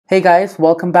Hey guys,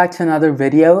 welcome back to another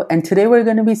video, and today we're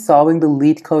going to be solving the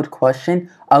Leet code question,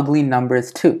 ugly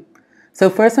numbers 2. So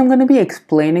first I'm going to be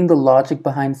explaining the logic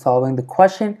behind solving the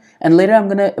question, and later I'm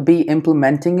going to be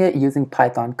implementing it using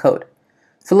Python code.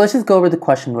 So let's just go over the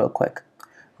question real quick.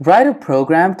 Write a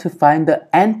program to find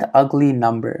the nth ugly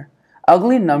number.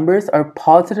 Ugly numbers are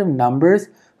positive numbers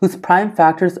whose prime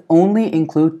factors only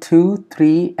include 2,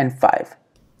 3, and 5.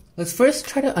 Let's first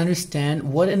try to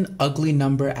understand what an ugly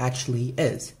number actually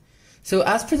is. So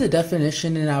as per the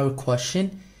definition in our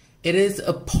question, it is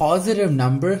a positive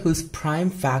number whose prime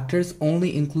factors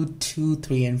only include 2,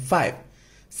 3, and 5.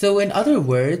 So in other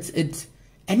words, it's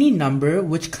any number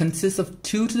which consists of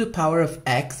 2 to the power of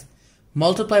x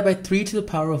multiplied by 3 to the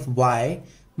power of y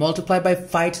multiplied by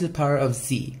 5 to the power of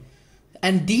z.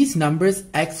 And these numbers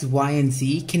x, y, and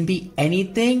z can be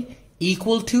anything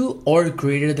equal to or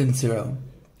greater than 0.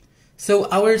 So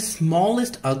our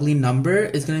smallest ugly number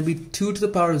is going to be 2 to the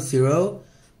power of 0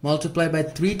 multiplied by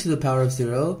 3 to the power of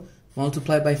 0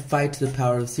 multiplied by 5 to the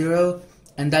power of 0,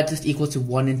 and that just equals to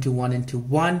 1 into 1 into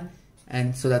 1,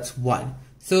 and so that's 1.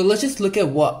 So let's just look at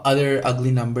what other ugly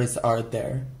numbers are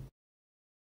there.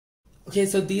 Okay,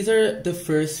 so these are the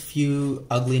first few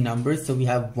ugly numbers. So we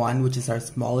have 1, which is our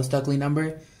smallest ugly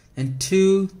number, and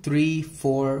 2, 3,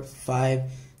 4, 5,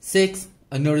 6.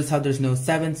 Notice how there's no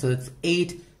 7, so it's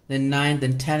 8. Then 9,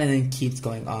 then 10, and then keeps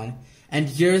going on. And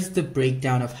here's the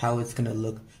breakdown of how it's gonna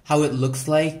look, how it looks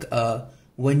like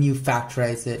when you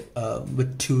factorize it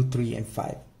with 2, 3, and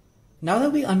 5. Now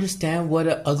that we understand what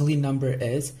an ugly number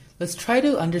is, let's try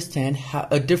to understand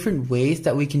different ways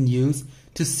that we can use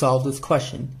to solve this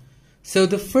question. So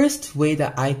the first way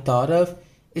that I thought of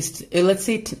is, let's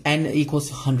say n equals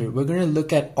 100. We're gonna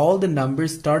look at all the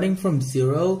numbers starting from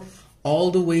 0 all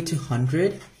the way to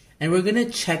 100. And we're going to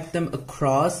check them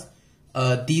across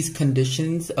these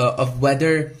conditions of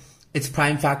whether its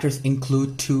prime factors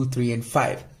include 2, 3, and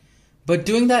 5. But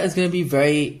doing that is going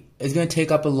to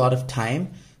take up a lot of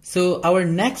time. So our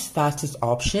next fastest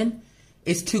option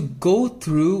is to go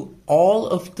through all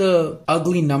of the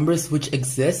ugly numbers which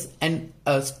exist and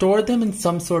store them in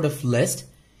some sort of list.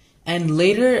 And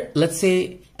later, let's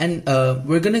say,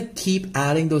 we're going to keep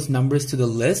adding those numbers to the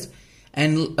list.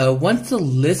 And once the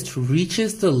list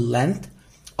reaches the length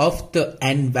of the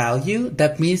n value,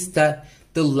 that means that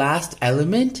the last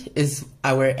element is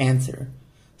our answer.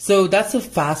 So that's a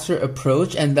faster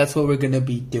approach, and that's what we're going to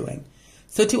be doing.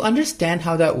 So to understand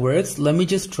how that works, let me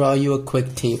just draw you a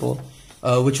quick table,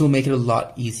 which will make it a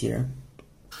lot easier.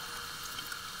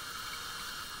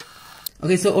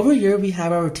 Okay, so over here we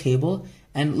have our table,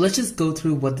 and let's just go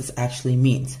through what this actually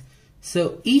means.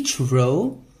 So each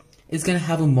row is going to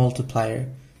have a multiplier.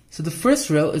 So the first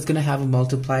row is going to have a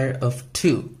multiplier of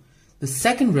 2. The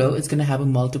second row is going to have a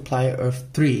multiplier of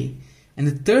 3. And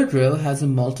the third row has a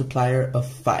multiplier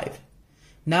of 5.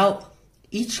 Now,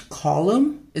 each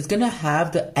column is going to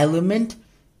have the element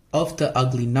of the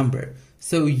ugly number.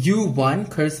 So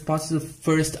U1 corresponds to the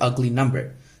first ugly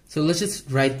number. So let's just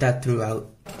write that throughout.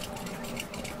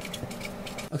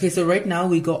 Okay, so right now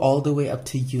we go all the way up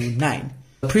to U9.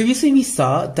 Previously we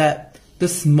saw that the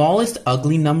smallest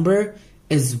ugly number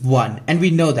is 1, and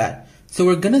we know that. So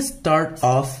we're gonna start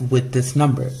off with this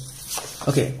number.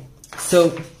 Okay,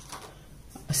 so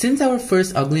since our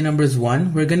first ugly number is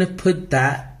 1, we're gonna put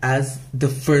that as the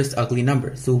first ugly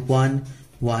number. So 1,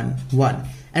 1, 1.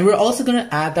 And we're also gonna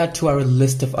add that to our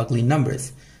list of ugly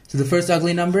numbers. So the first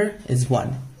ugly number is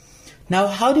 1. Now,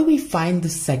 how do we find the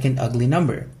second ugly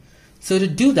number? So to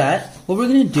do that, what we're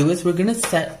going to do is we're going to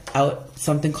set out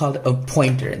something called a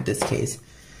pointer in this case.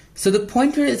 So the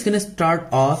pointer is going to start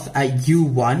off at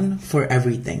U1 for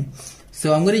everything.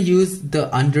 So I'm going to use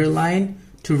the underline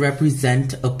to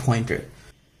represent a pointer.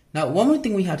 Now, one more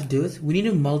thing we have to do is we need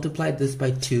to multiply this by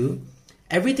 2.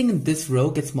 Everything in this row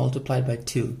gets multiplied by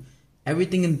 2.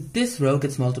 Everything in this row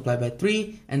gets multiplied by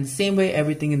 3. And the same way,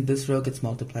 everything in this row gets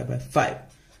multiplied by 5.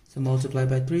 So multiply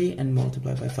by 3 and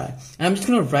multiply by 5. And I'm just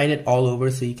going to write it all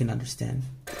over so you can understand.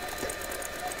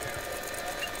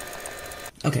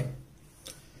 Okay.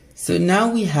 So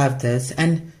now we have this,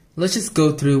 and let's just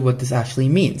go through what this actually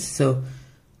means. So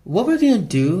what we're going to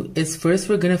do is first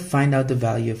we're going to find out the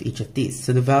value of each of these.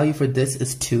 So the value for this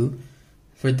is 2,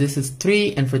 for this is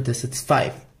 3, and for this it's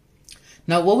 5.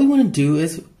 Now what we want to do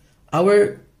is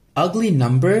our ugly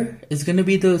number is going to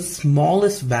be the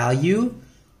smallest value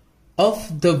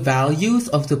of the values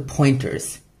of the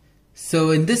pointers. So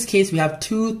in this case we have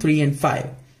 2, 3, and 5.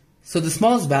 So the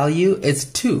smallest value is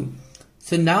 2.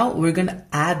 So now we're going to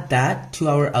add that to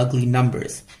our ugly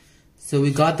numbers. So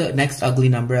we got the next ugly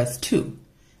number as 2.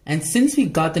 And since we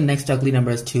got the next ugly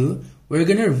number as 2, we're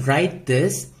going to write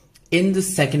this in the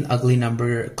second ugly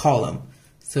number column.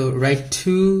 So write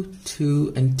 2,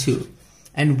 2, and 2.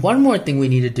 And one more thing we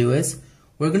need to do is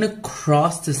we're going to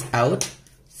cross this out.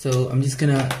 So I'm just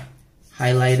going to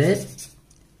highlight it.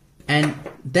 And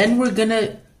then we're going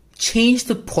to change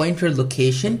the pointer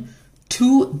location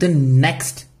to the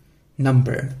next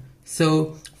number.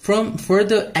 So for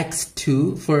the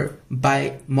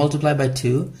x2, multiply by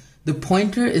 2, the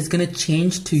pointer is going to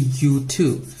change to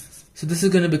u2. So this is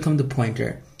going to become the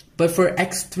pointer. But for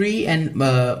x3 and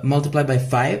multiply by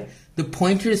 5, the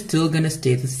pointer is still going to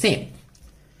stay the same.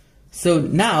 So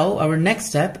now our next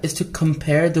step is to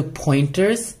compare the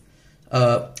pointers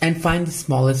and find the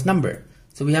smallest number.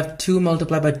 So we have 2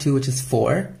 multiplied by 2, which is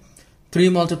 4. 3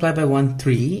 multiplied by 1,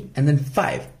 3, and then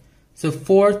 5. So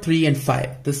 4, 3, and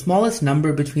 5. The smallest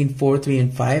number between 4, 3,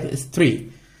 and 5 is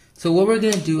 3. So what we're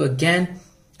going to do again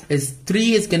is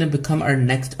 3 is going to become our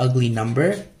next ugly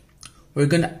number. We're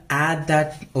going to add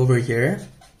that over here.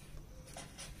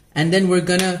 And then we're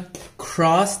going to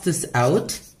cross this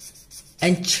out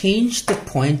and change the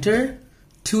pointer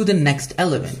to the next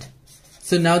element.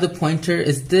 So now the pointer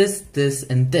is this, this,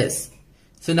 and this.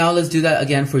 So now let's do that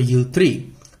again for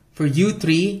U3. For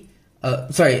U4.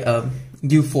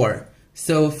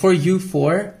 So for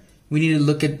U4, we need to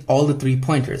look at all the 3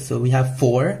 pointers. So we have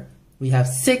 4, we have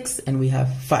 6, and we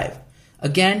have 5.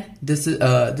 Again, this is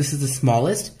the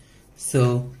smallest.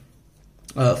 So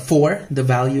 4, the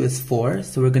value is 4.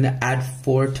 So we're going to add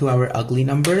 4 to our ugly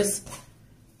numbers.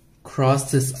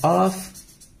 Cross this off.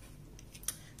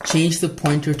 Change the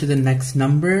pointer to the next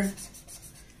number.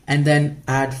 And then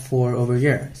add 4 over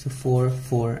here. So 4,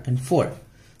 4, and 4.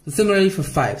 So similarly for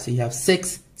 5. So you have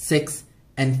 6, 6,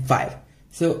 and 5.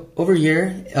 So over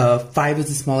here, 5 is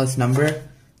the smallest number.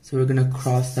 So we're going to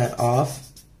cross that off.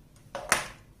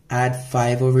 Add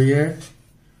 5 over here.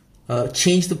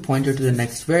 Change the pointer to the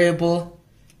next variable.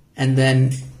 And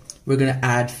then we're going to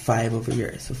add 5 over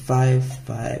here. So 5,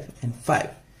 5, and 5.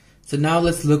 So now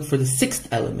let's look for the 6th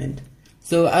element.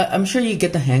 So I'm sure you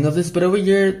get the hang of this, but over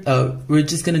here, we're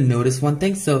just going to notice one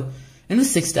thing. So in the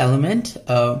 6th element,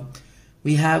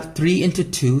 we have 3 into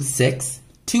 2, 6,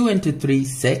 2 into 3,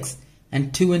 6,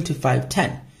 and 2 into 5,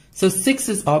 10. So 6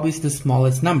 is obviously the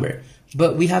smallest number,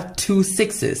 but we have 2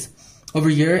 6s over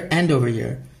here and over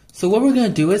here. So what we're going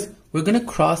to do is we're going to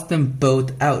cross them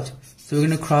both out. So we're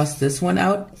going to cross this one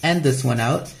out and this one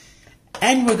out,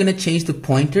 and we're going to change the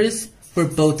pointers for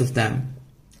both of them.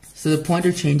 So the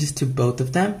pointer changes to both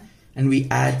of them, and we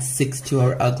add 6 to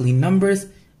our ugly numbers,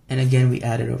 and again we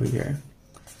add it over here.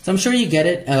 So I'm sure you get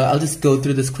it. I'll just go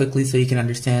through this quickly so you can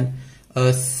understand.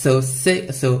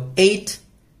 So 8,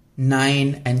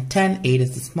 9, and 10. 8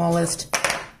 is the smallest.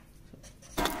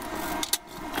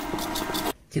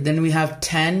 Okay, then we have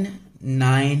 10,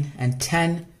 9, and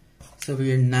 10. So over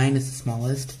here 9 is the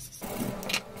smallest.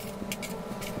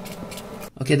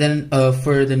 Okay, then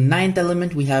for the 9th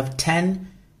element we have 10,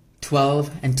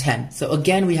 12, and 10. So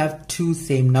again, we have 2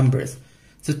 same numbers.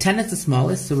 So 10 is the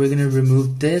smallest, so we're going to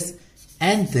remove this,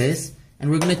 and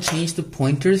we're going to change the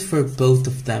pointers for both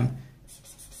of them.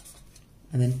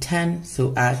 And then 10,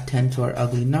 so add 10 to our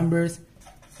ugly numbers,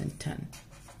 and 10.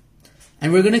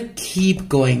 And we're going to keep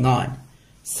going on.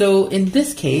 So in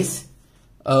this case,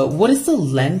 what is the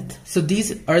length? So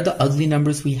these are the ugly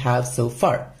numbers we have so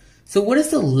far. So what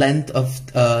is the length of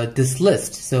this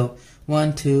list? So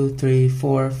 1, 2, 3,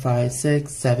 4, 5,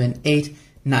 6, 7, 8,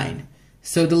 9.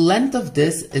 So the length of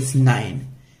this is 9.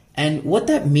 And what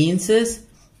that means is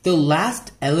the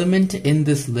last element in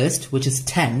this list, which is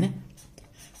 10,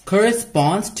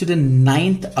 corresponds to the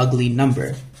 9th ugly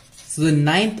number. So the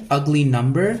 9th ugly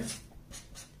number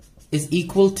is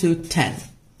equal to 10.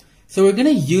 So we're going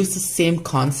to use the same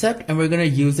concept, and we're going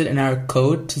to use it in our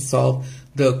code to solve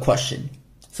the question.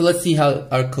 So let's see how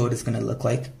our code is going to look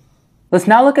like. Let's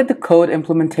now look at the code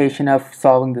implementation of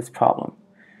solving this problem.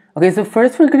 Okay, so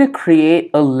first we're going to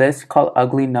create a list called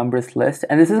ugly numbers list,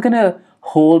 and this is going to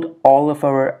hold all of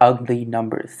our ugly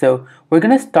numbers. So we're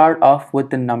going to start off with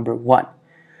the number 1.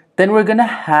 Then we're going to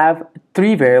have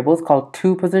 3 variables called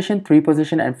 2 position, 3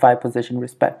 position, and 5 position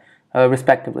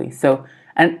respectively. So,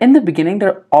 and in the beginning,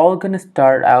 they're all going to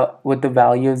start out with the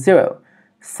value of 0.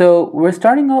 So we're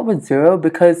starting out with 0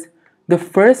 because the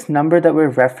first number that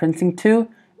we're referencing to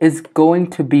is going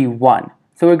to be 1.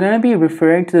 So we're going to be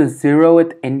referring to the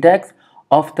 0th index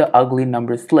of the ugly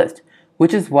numbers list,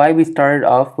 which is why we started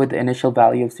off with the initial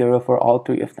value of 0 for all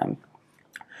 3 of them.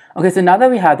 Okay, so now that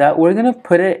we have that, we're going to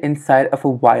put it inside of a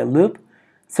while loop.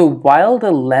 So while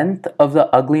the length of the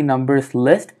ugly numbers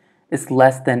list is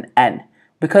less than n,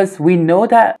 because we know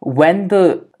that when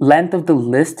the length of the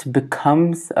list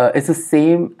becomes is the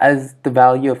same as the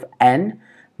value of n,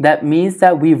 that means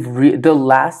that the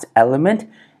last element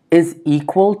is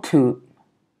equal to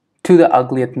the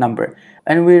ugliest number.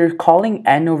 And we're calling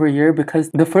n over here because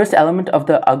the first element of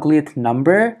the ugliest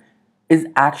number is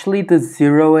actually the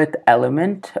 0th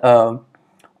element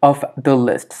of the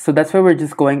list. So that's why we're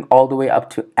just going all the way up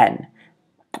to n.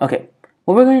 Okay,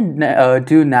 what we're going to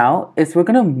do now is we're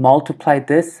going to multiply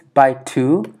this by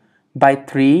 2, by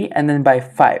 3, and then by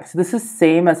 5. So this is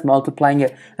same as multiplying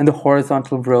it in the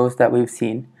horizontal rows that we've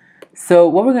seen. So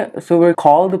we're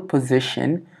call the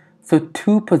position, so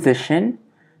to position.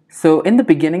 So in the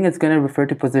beginning, it's going to refer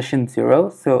to position 0.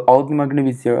 So all of them are going to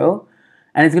be 0.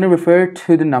 And it's going to refer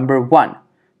to the number 1.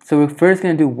 So we're first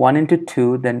going to do 1 into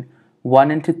 2, then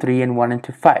 1 into 3, and 1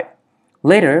 into 5.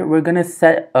 Later, we're going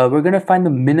to find the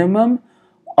minimum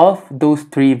of those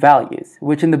 3 values,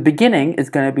 which in the beginning is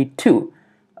going to be 2.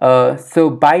 So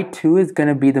by 2 is going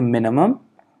to be the minimum.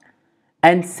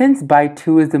 And since by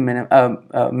 2 is the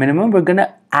minimum, we're going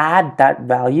to add that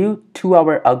value to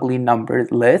our ugly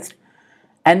numbers list.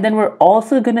 And then we're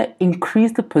also going to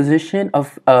increase the position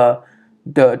of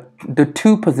the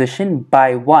 2 position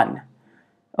by 1.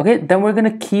 Okay, then we're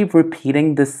going to keep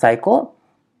repeating this cycle.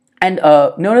 And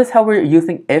notice how we're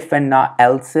using if and not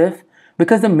else if,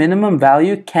 because the minimum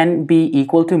value can be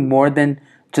equal to more than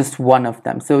just one of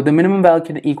them. So the minimum value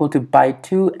can be equal to by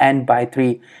 2 and by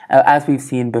 3, as we've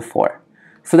seen before.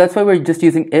 So that's why we're just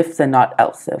using ifs and not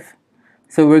else if.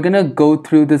 So we're going to go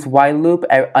through this while loop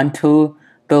until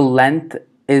the length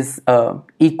is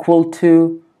equal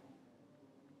to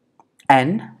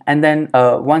n, and then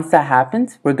once that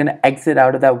happens, we're going to exit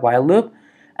out of that while loop,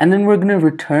 and then we're going to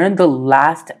return the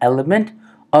last element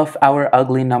of our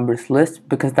ugly numbers list,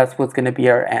 because that's what's going to be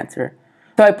our answer.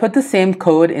 So I put the same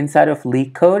code inside of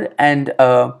Leet code, and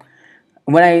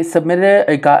when I submitted it,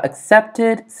 it got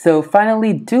accepted. So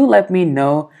finally, do let me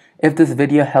know if this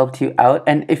video helped you out,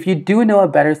 and if you do know a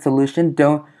better solution,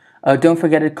 don't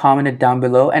forget to comment it down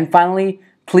below. And finally,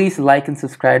 please like and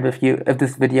subscribe if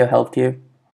this video helped you.